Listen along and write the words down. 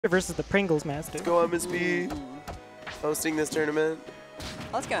versus the Pringles Master. Let's go MSB. Hosting this tournament.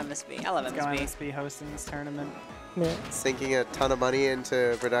 Let's go MSB. I love MSB. Let's go MSB hosting this tournament. Yeah. Sinking a ton of money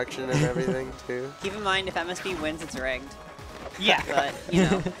into production and everything too. Keep in mind, if MSB wins, it's rigged. Yeah. But, you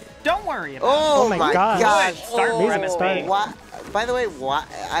know. Don't worry about Oh my gosh. Start for MSB. Why, by the way, why?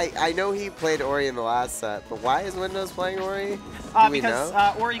 I know he played Ori in the last set, but why is Windows playing Ori? Because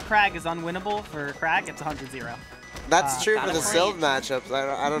Ori-Kragg is unwinnable for Kragg. It's 100-0. That's true for the point. Sylve matchups.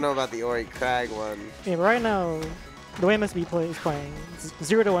 I don't know about the Ori-Kragg one. Yeah, right now, the way MSB is playing,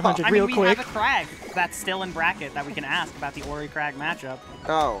 0 to 100 I real mean, we quick. have a Kragg that's still in bracket that we can ask about the Ori-Kragg matchup.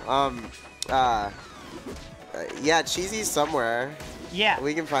 Oh, yeah, Cheesy's somewhere. Yeah.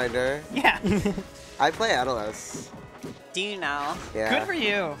 We can find her. Yeah. I play Atlas. Do you now? Yeah. Good for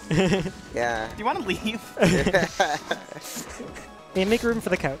you. Yeah. Do you want to leave? Hey, make room for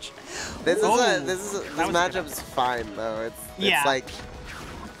the couch. This was matchup's fine though. Yeah. It's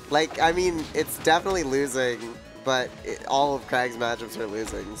like I mean, it's definitely losing, but all of Cragg's matchups are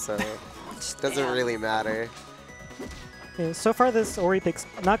losing, so it doesn't really matter. Yeah, so far, this Ori pick's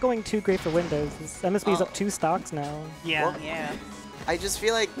not going too great for Windows. This MSB's up 2 stocks now. Yeah. Well, Yeah. I just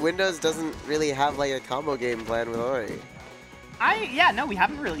feel like Windows doesn't really have like a combo game plan with Ori. No, we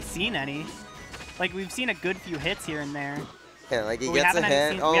haven't really seen any. Like, we've seen a good few hits here and there. Yeah, like he But we gets a haven't hit.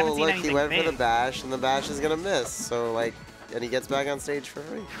 seen- we Oh, haven't seen look, he anything went for the big. bash, and the bash is gonna miss. So like, and he gets back on stage for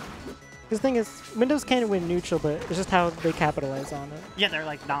free. The thing is, Windows can win neutral, but it's just how they capitalize on it. Yeah, they're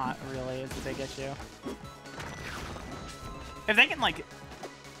like not really is the big issue. If they can like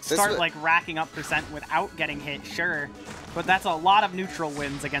start like racking up percent without getting hit, sure. But that's a lot of neutral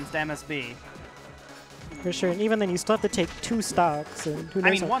wins against MSB. For sure, and even then, you still have to take 2 stocks, and who knows?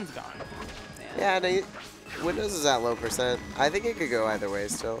 I mean, one's gone. Yeah, no, Windows is at low percent. I think it could go either way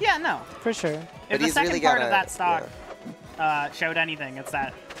still. Yeah, no. For sure. If the he's second really part gotta- of that stock showed anything, it's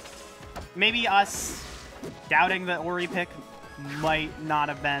that maybe us doubting the Ori pick might not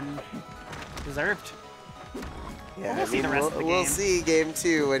have been deserved. Yeah, We'll see the rest of the we'll game. see game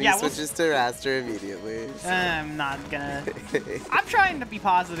 2 when Yeah, he switches to Raster immediately. So. I'm not gonna. I'm trying to be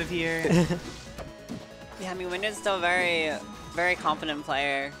positive here. Yeah, I mean, Windows is still a very, very confident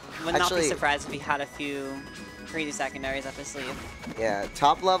player. Would not be Actually- surprised if he had a few crazy secondaries up his sleeve. Yeah,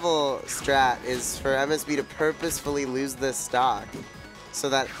 top level strat is for MSB to purposefully lose this stock so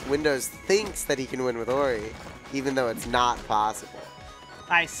that Windows thinks that he can win with Ori, even though it's not possible.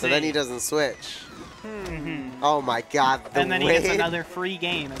 I see. So then he doesn't switch. Oh my god, the And then he way- gets another free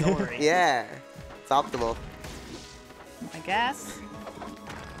game as Ori. Yeah, it's optimal. I guess.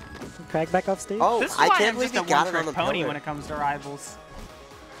 Kragg back off stage. Oh, This is I why can't I'm believe just he a got it on one-trick the pony pillar. when it comes to rivals.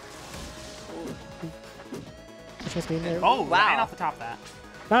 Which must be in there. Oh, wow. right off the top of that.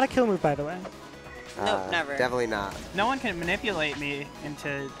 Not a kill move, by the way. Nope, never. Definitely not. No one can manipulate me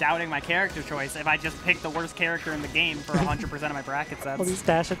into doubting my character choice if I just pick the worst character in the game for 100% of my bracket All sets. these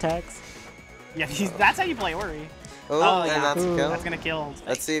dash attacks. Yeah, that's how you play Ori. Oh, yeah. and that's a Ooh. kill. That's gonna kill.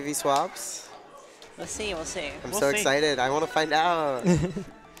 Let's see if he swaps. We'll see, we'll see. I'm We'll so see. excited. I want to find out.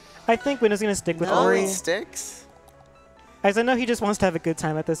 I think Windows is going to stick with Oh, Ori. he sticks? As I know he just wants to have a good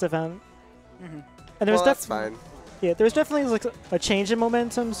time at this event. And there was Well, that's fine. Yeah, there's definitely like a change in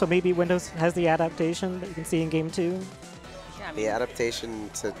momentum, so maybe Windows has the adaptation that you can see in game 2. Yeah, I The mean, adaptation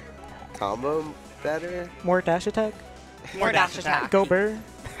to combo better? More dash attack. more dash attack. Go Burr.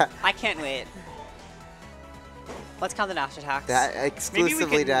 I can't wait. Let's count the dash attacks.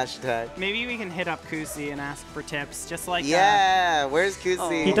 Exclusively can- dash attack. Maybe we can hit up Kusi and ask for tips, just like Yeah, where's Kusi? Oh.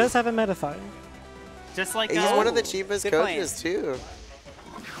 He does have a Metafire. just like He's one of the cheapest good point. coaches too.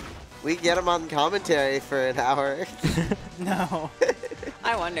 We get him on commentary for an hour. No.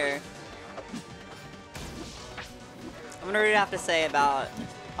 I wonder. I wonder what you'd have to say about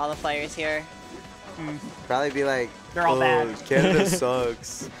all the players here. Probably be like, They're all bad." Canada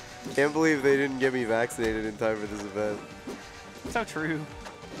sucks. Can't believe they didn't get me vaccinated in time for this event. So true.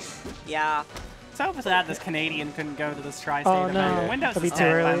 Yeah. So sad this Canadian couldn't go to this tri-state Oh, event. no. Windows That'd be is too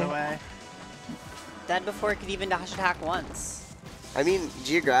dead, by early. the way. Dead before it could even dash attack once. I mean,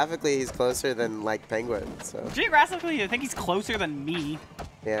 geographically, he's closer than like Penguin, so Geographically, I think he's closer than me.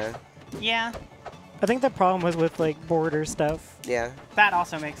 yeah, Yeah, I think the problem was with like border stuff. yeah. that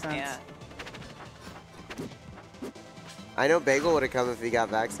also makes sense. Yeah. I know Bagel would have come if he got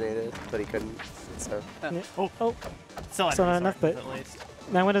vaccinated, but he couldn't. So Yeah. Oh. Oh, Still had Still not enough, resources, but- at least.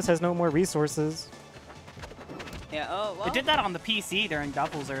 now Windows has no more resources. Yeah, oh, well. It did that on the PC during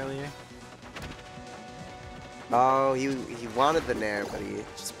doubles earlier. oh, he wanted the Nair, but he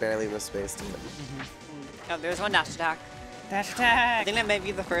just barely misspaced it. Oh, there's one dash attack. Dash I attack! think that may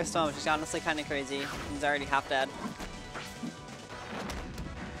be the first one, which is honestly kind of crazy. He's already half dead.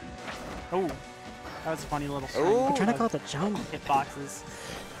 Oh, that was a funny little string. Ooh. I'm trying to call it the jump. Hitboxes.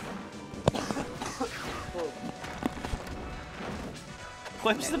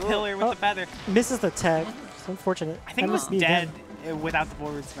 Clips the pillar with the feather. Misses the tech. It's unfortunate. I think it was MSB dead again. without the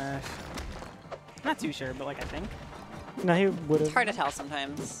forward smash. Not too sure, but like I think. No, he would It's have. hard to tell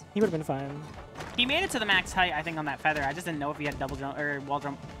sometimes. He would have been fine. He made it to the max height, I think, on that feather. I just didn't know if he had double jump or wall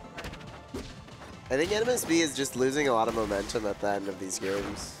jump. I think MSB is just losing a lot of momentum at the end of these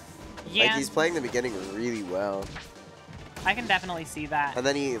games. Yeah, Like, he's playing the beginning really well. I can definitely see that. And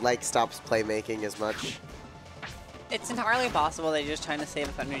then he, like, stops playmaking as much. It's entirely possible they're just trying to save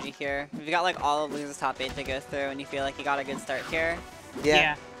up energy here. If you got like all of Lu's top 8 to go through and you feel like you got a good start here,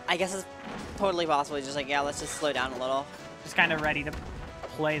 Yeah. I guess it's totally possible. He's just like, yeah, let's just slow down a little. Just kind of ready to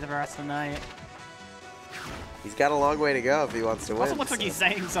play the rest of the night. He's got a long way to go if he wants to win. Also looks like he's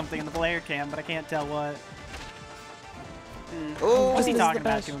saying something in the player cam, but I can't tell what. Oh, What's he This is talking the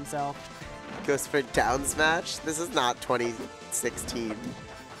about best. to himself? goes for down smash. This is not 2016,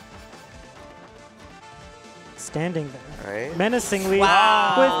 Standing there. right? Menacingly.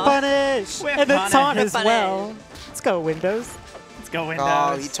 Wow. With punish. With and the punish. taunt as Punish. well. Let's go, Windows. Let's go Windows.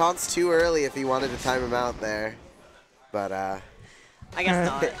 Oh, he taunts too early if he wanted to time him out there. But, I guess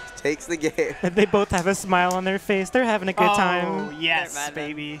not. takes the game. And they both have a smile on their face. They're having a good Oh, time. yes, They're vibing.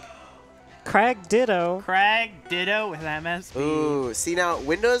 baby. Kragg ditto. Kragg, ditto with MSB. Ooh, see now,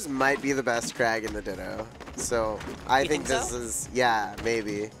 Windows might be the best Kragg in the Ditto. So, I You think think this so? is, yeah,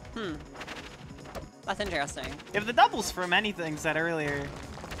 maybe. That's interesting. If the doubles from anything said earlier,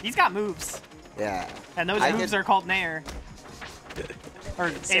 he's got moves. Yeah. And those I moves could- are called Nair.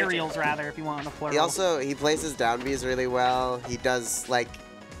 Or aerials, rather, if you want a plural. He plays his down Bs really well. He does, like,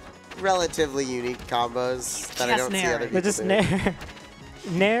 relatively unique combos that I Just don't see Nair. other They're people just do. Nair.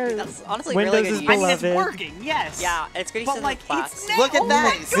 Nair. That's honestly Windows really good is use. I mean, it's beloved. working, yes. Yeah, it's good use But, of like, the class. it's Nair. Look at Oh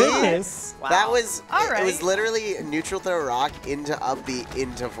that! my See? Goodness. Wow. That was, All it was right. literally neutral throw rock into up B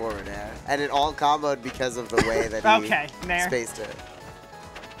into forward air. And it all comboed because of the way that he Okay, Nair. spaced it.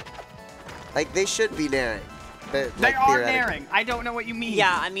 Like, they should be nairing. They Like, are theoretically. Nairing. I don't know what you mean.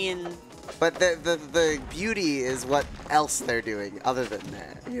 Yeah, I mean, But the beauty is what else they're doing other than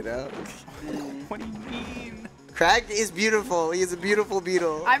Nair, you know? What do you mean? Kragg is beautiful. He's a beautiful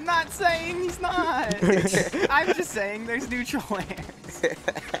beetle. I'm not saying he's not. I'm just saying there's neutral airs.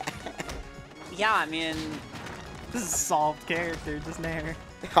 yeah, I mean, This is a solved character, just Nair.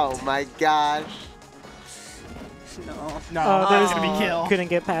 Oh my gosh. no. No, Oh, that's there's gonna be kill. Couldn't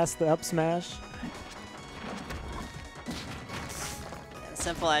get past the up smash.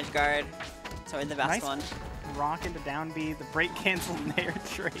 Simple edge guard. Sorry, the best Nice. one. Rock into down B, the break cancel Nair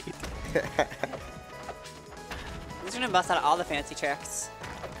trade. He's gonna bust out all the fancy tricks.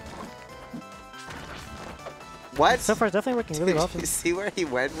 What? So far, it's definitely working really well. Did you see where he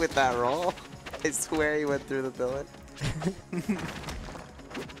went with that roll? I swear he went through the pillar.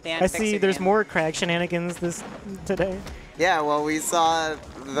 Dan, I fix see your there's game. more Kragg shenanigans today. Yeah, well, we saw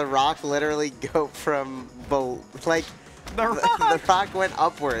the rock literally go from like The the rock! rock went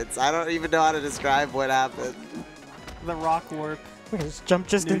upwards. I don't even know how to describe what happened. The rock warp. We can just jump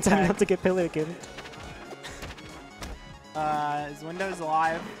just New in time tech. not to get pillar again. Is Windows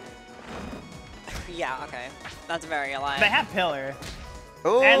alive? Yeah, okay. That's very alive. They have pillar.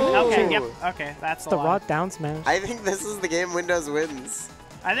 Oh, And, okay, yep. Okay, that's The raw alive. down smash. I think this is the game Windows wins.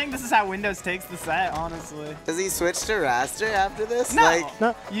 I think this is how Windows takes the set, honestly. Does he switch to raster after this? No! Like,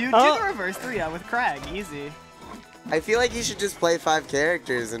 No. You Oh. do the reverse 3 with Kragg, easy. I feel like he should just play 5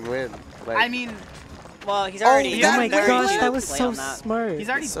 characters and win. Like, I mean, well, he's already. he Oh got my very gosh, good that was play so on that. smart. he's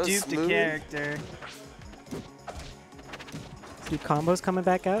already So duped smooth. a character. See combos coming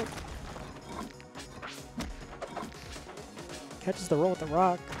back out. Catches the roll with the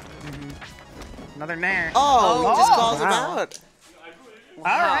rock. Another Nair. oh, he Oh, just calls him wow. out. All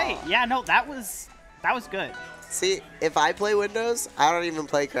right. Yeah, no, that was good. See, if I play Windows, I don't even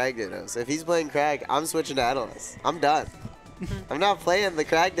play Kragg Dittos. If he's playing Kragg, I'm switching to Atlas. I'm done. I'm not playing the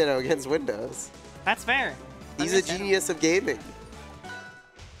Kragg Ditto against Windows. That's fair. He's a genius of gaming.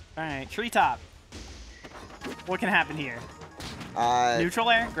 All right, treetop. What can happen here? Uh, Neutral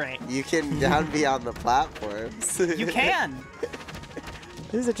air? Great. you can down be on the platforms. You can.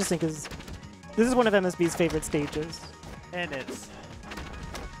 This is interesting because this is one of MSB's favorite stages. It is.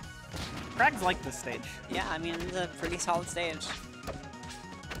 Kragg's like this stage. Yeah, I mean, it's a pretty solid stage.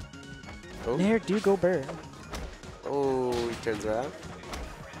 Oh. Nair do go burn. Oh, he turns around.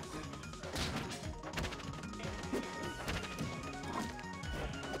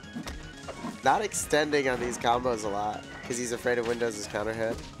 Not extending on these combos a lot because he's afraid of Windows' counter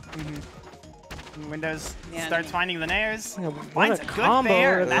hit. Windows Yeah, starts I finding the nairs. Yeah, what Finds a a good combo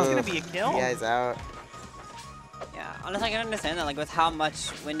bair. right That's there. going to be a kill. Yeah, he's out. Yeah, honestly, I can understand that. Like, with how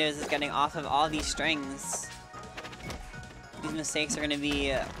much Windows is getting off of all these strings, these mistakes are going to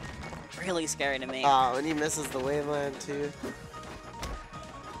be really scary to make. Oh, and he misses the waveland too.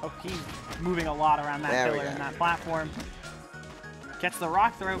 Oh, he's moving a lot around that There we pillar go. and that platform. Gets the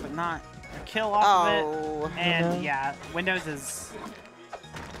rock throw, but not a kill off of it. Oh. And yeah, Windows is.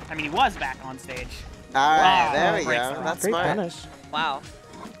 I mean, he was back on stage. All right, Wow. there we Breaks go. the rock. That's Great smart. punish. Wow.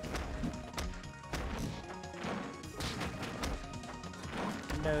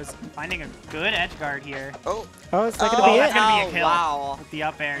 Windows finding a good edge guard here. Oh, Oh, it's not Oh, gonna be that's it. gonna be a Oh, kill. wow. With the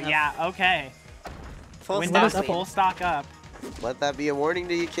up air. Yep. Yeah, okay. Full Windows stock. full stock up. let that be a warning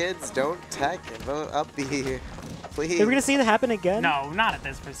to you kids. Don't tech and vote up B. Please. Are we gonna see that happen again? No, not at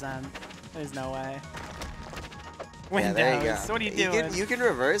this percent. There's no way. Yeah, Windows, there you go. what are you doing? You can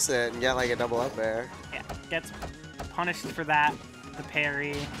reverse it and get like a double up air. Yeah, gets punished for that. The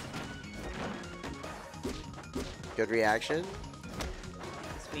parry. Good reaction.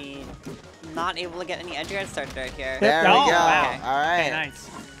 Sweet. Not able to get any edge guard started right here. There we Oh, go. wow. All right. Okay, nice.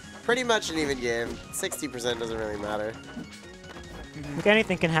 Pretty much an even game. 60% doesn't really matter. Like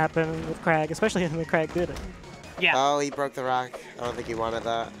anything can happen with Kragg, especially when Kragg did it. Yeah. Oh, he broke the rock. I don't think he wanted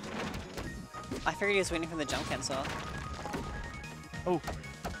that. I figured he was waiting for the jump cancel. Oh,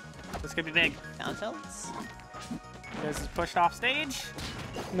 this could be big. Down tilts. This is pushed off stage.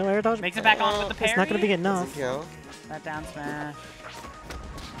 No air dodge. Makes it back on with the parry. It's not gonna be That's enough. a kill. That down smash.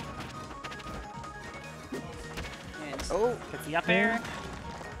 And Oh, Gets the up air.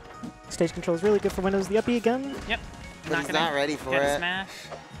 Stage control is really good for Windows. The uppy again. Yep. but he's gonna not ready for get a it. smash.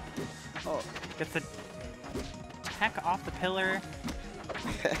 oh, Gets the tech off the pillar.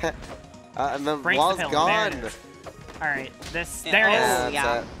 And the Breaks the wall's pillar. There gone. it is. All right. This. yeah. There it Oh, is. That's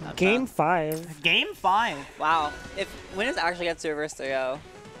yeah. it. That's Game up. 5. Game 5. Wow. If Windows actually gets to reverse 3-0,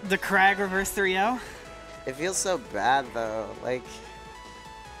 The Kragg reverse 3-0. It feels so bad though. Like,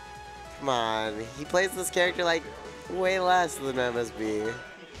 come on. He plays this character like way less than MSB.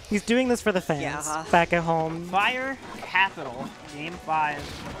 He's doing this for the fans. Yeah. Back at home. Fire Capital. Game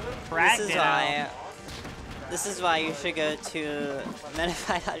 5. Kragg this is ditto. why. This is why you should go to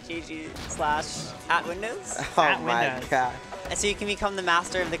menify.gg/@windows, Oh At my Windows. god. and so you can become the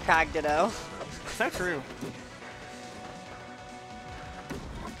master of the Kragg ditto. So true.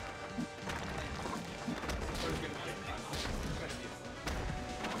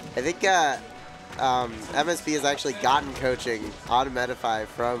 I think MSB has actually gotten coaching on Medify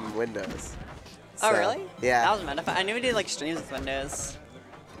from Windows. Oh, So, really? Yeah. That was menify. I knew we did like streams with Windows.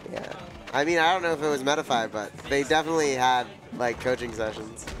 Yeah. I mean, I don't know if it was Medify, but they definitely had like coaching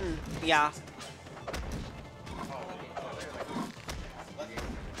sessions. Yeah.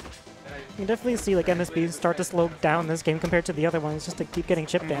 You can definitely see like MSB start to slow down this game compared to the other ones, just to keep getting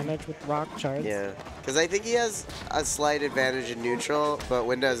chip damage with rock charts. Yeah. Because I think he has a slight advantage in neutral, but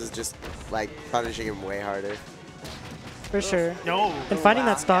Windows is just like punishing him way harder. For sure. No. And finding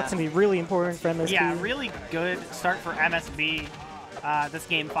wow, that stock's yeah. gonna be really important for MSB. Yeah, really good start for MSB. This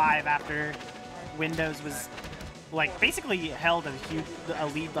game 5 after Windows was like basically held a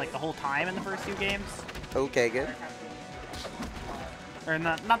lead like the whole time in the first 2 games. Okay, good. Or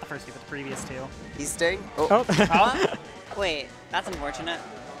not the first 2, but the previous 2. He's staying. Oh, Oh. What? Wait, that's unfortunate.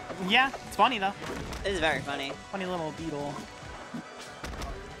 Yeah, it's funny though. It is very funny. Funny little beetle.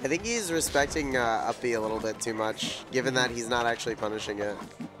 I think he's respecting Uppy a little bit too much, given that he's not actually punishing it.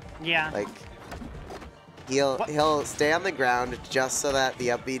 Yeah. Like, he'll What? he'll stay on the ground just so that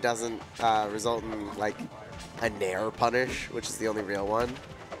the up B doesn't result in like a nair punish, which is the only real one.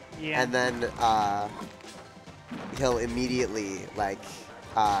 Yeah. And then he'll immediately like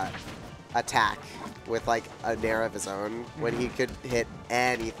attack with like a nair of his own when he could hit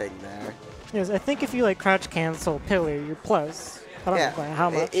anything there. Yes, I think if you like crouch cancel pillar, you're plus. I don't know by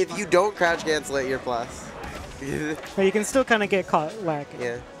how much. If you don't crouch cancel it, you're plus. But you can still kind of get caught lacking.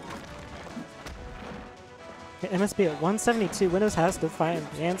 Yeah. MSB at 172. Windows has to find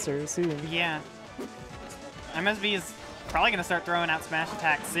the answer soon. Yeah. MSB is probably going to start throwing out smash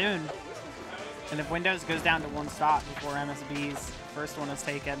attacks soon. And if Windows goes down to 1 stock before MSB's first one is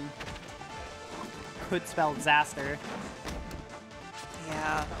taken, could spell disaster.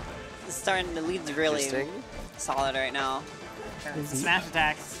 Yeah. It's starting to lead really Interesting. solid right now. There's the Z. smash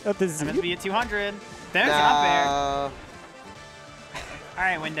attacks. Up to Z. MSB at 200. There's an up air. No. All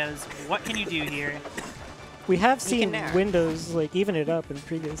right, Windows, what can you do here? We have can seen nair. Windows like even it up in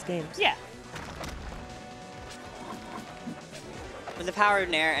previous games. Yeah. With the power of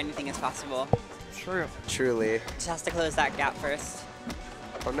Nair, anything is possible. True. Truly. Just has to close that gap first.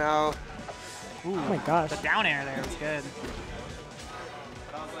 Oh no. Ooh, Oh my gosh. the down air there was good.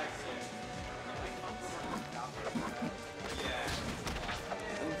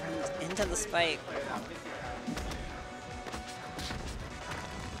 Into the spike.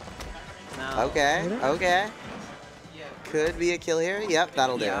 No. Okay, okay. Could be a kill here. Yep,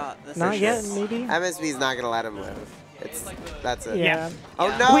 that'll do Yeah, it. this Not is yet, just- maybe? MSB's not gonna let him live. That's it. Yeah. Oh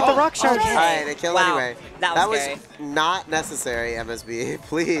Yeah. no! Wait, the rock charge. All right, a kill Wow, anyway. that was was not necessary, MSB.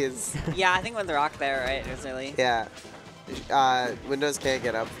 Please. Yeah, I think with the rock there, right? It was really. Yeah. Windows can't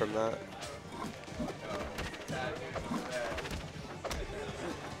get up from that.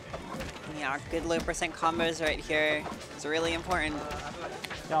 Yeah, good low percent combos right here. It's really important.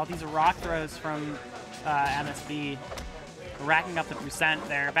 Yeah, all these rock throws from MSB racking up the percent.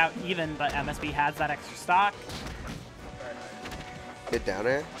 They're about even, but MSB has that extra stock. Good down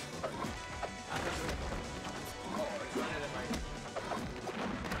air.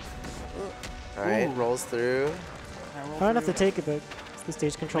 All right, Ooh. rolls through. Hard enough to take it, but it's the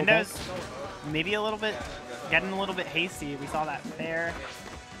stage control back. Windows maybe a little bit, getting a little bit hasty. We saw that there.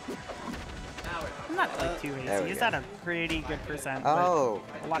 Not like too There hasty. we He's go. at a pretty good percent. Oh,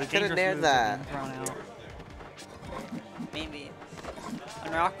 but a lot he of could have dangerous nared moves are that. being thrown out. Maybe.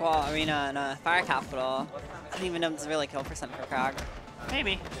 On Rockwall Arena and Fire Capital, I don't even know if it's really kill percent for Kragg.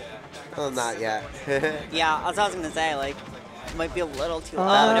 Maybe. Well, not yet. Yeah, that's what I was gonna say. Like, it might be a little too Oh,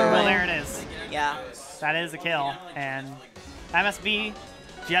 low. no. Well, Right. there it is. Yeah. That is a kill, and MSB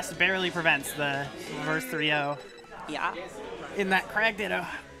just barely prevents the reverse 3-0 Yeah. in that Kragg ditto.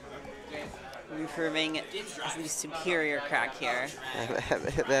 We're proving as the superior Kragg here.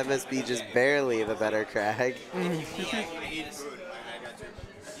 MSB just barely the better Kragg.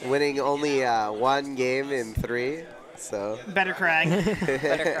 Winning only one game in 3, so Better Kragg.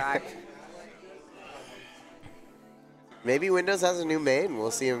 Better Kragg. maybe Windows has a new main. We'll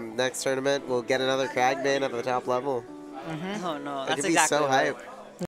see him next tournament. We'll get another Kragg main up at the top level. Oh no, That that's could be exactly so what hype.